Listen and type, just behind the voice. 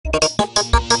Hey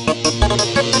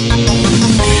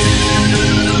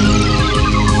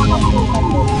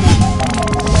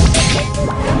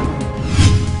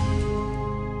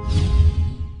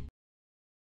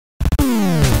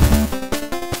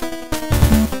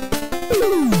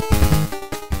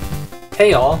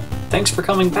all, thanks for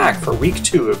coming back for week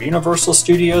 2 of Universal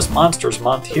Studios Monsters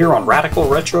Month here on Radical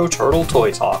Retro Turtle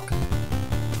Toy Talk.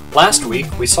 Last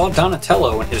week we saw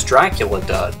Donatello and his Dracula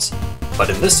duds, but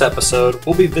in this episode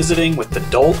we'll be visiting with the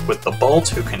dolt with the bolt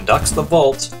who conducts the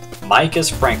vault, Mike as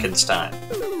Frankenstein.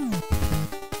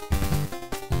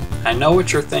 I know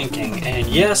what you're thinking, and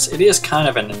yes, it is kind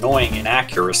of an annoying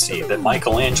inaccuracy that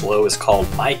Michelangelo is called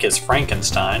Mike as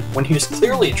Frankenstein when he was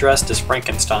clearly dressed as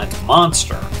Frankenstein's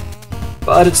monster.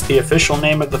 But it's the official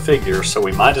name of the figure, so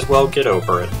we might as well get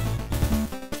over it.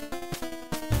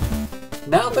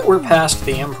 Now that we're past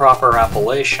the improper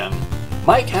appellation,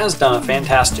 Mike has done a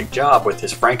fantastic job with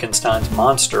his Frankenstein's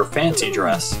monster fancy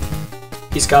dress.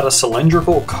 He's got a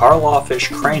cylindrical Karloff-ish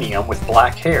cranium with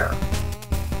black hair.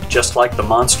 Just like the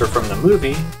monster from the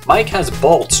movie, Mike has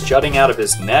bolts jutting out of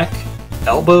his neck,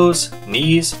 elbows,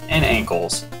 knees, and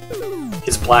ankles.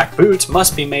 His black boots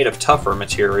must be made of tougher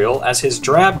material, as his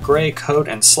drab gray coat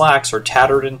and slacks are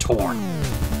tattered and torn.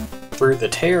 Through the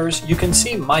tears, you can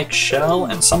see Mike's shell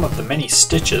and some of the many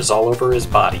stitches all over his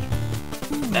body.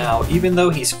 Now, even though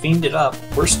he's fiended up,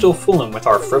 we're still fooling with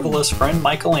our frivolous friend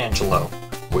Michelangelo,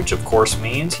 which of course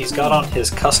means he's got on his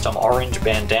custom orange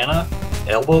bandana,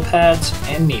 elbow pads,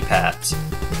 and knee pads.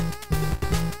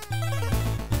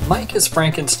 Mike as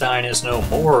Frankenstein is no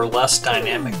more or less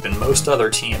dynamic than most other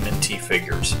TMNT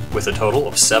figures, with a total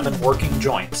of 7 working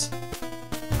joints.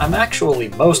 I'm actually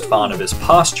most fond of his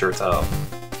posture though.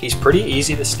 He's pretty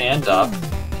easy to stand up,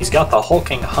 he's got the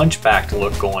hulking hunchbacked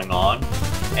look going on,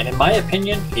 and in my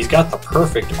opinion, he's got the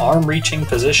perfect arm-reaching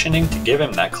positioning to give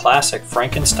him that classic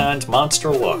Frankenstein's monster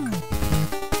look.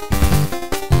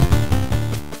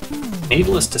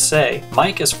 Needless to say,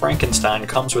 Mike as Frankenstein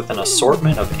comes with an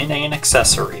assortment of inane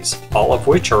accessories, all of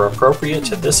which are appropriate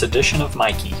to this edition of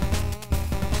Mikey.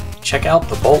 Check out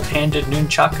the bolt-handed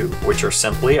nunchaku, which are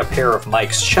simply a pair of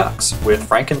Mike's chucks, with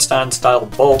Frankenstein-style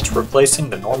bolts replacing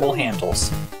the normal handles.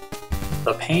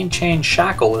 The pain chain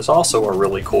shackle is also a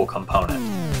really cool component.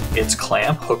 Its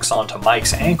clamp hooks onto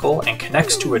Mike's ankle and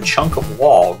connects to a chunk of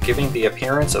wall, giving the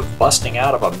appearance of busting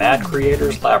out of a mad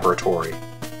creator's laboratory.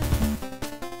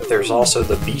 There's also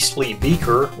the beastly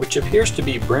beaker, which appears to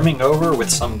be brimming over with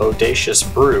some bodacious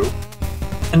brew,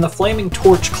 and the flaming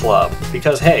torch club,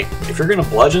 because hey, if you're gonna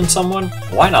bludgeon someone,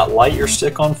 why not light your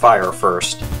stick on fire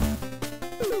first?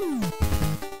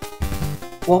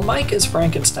 While Mike as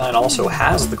Frankenstein also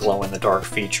has the glow-in-the-dark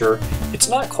feature, it's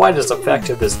not quite as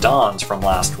effective as Don's from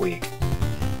last week.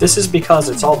 This is because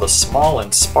it's all the small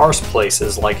and sparse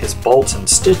places like his bolts and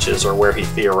stitches are where he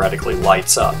theoretically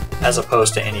lights up, as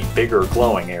opposed to any bigger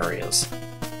glowing areas.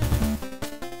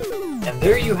 And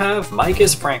there you have Mike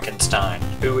as Frankenstein,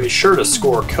 who is sure to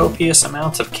score copious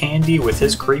amounts of candy with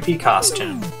his creepy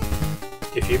costume.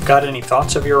 If you've got any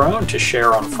thoughts of your own to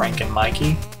share on Frank and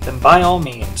Mikey, then by all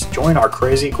means, join our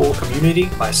crazy cool community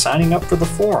by signing up for the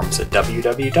forums at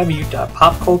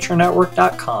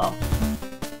www.popculturenetwork.com.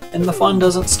 And the fun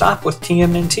doesn't stop with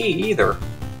TMNT either.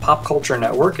 Pop Culture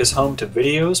Network is home to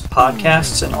videos,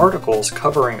 podcasts, and articles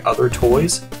covering other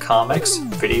toys, comics,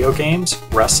 video games,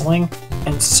 wrestling,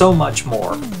 and so much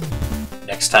more.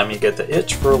 Next time you get the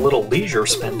itch for a little leisure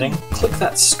spending, click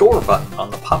that store button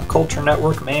on the Pop Culture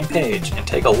Network main page and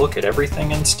take a look at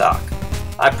everything in stock.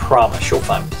 I promise you'll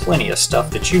find plenty of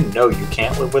stuff that you know you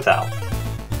can't live without.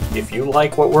 If you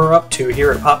like what we're up to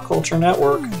here at Pop Culture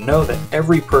Network, know that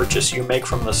every purchase you make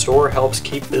from the store helps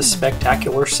keep this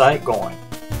spectacular site going.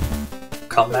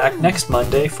 Come back next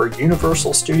Monday for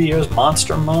Universal Studios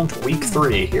Monster Month Week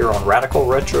 3 here on Radical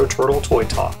Retro Turtle Toy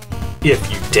Talk,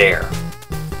 if you dare.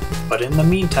 But in the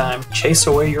meantime, chase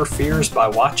away your fears by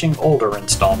watching older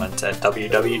installments at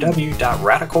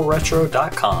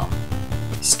www.radicalretro.com.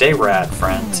 Stay rad,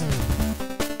 friends.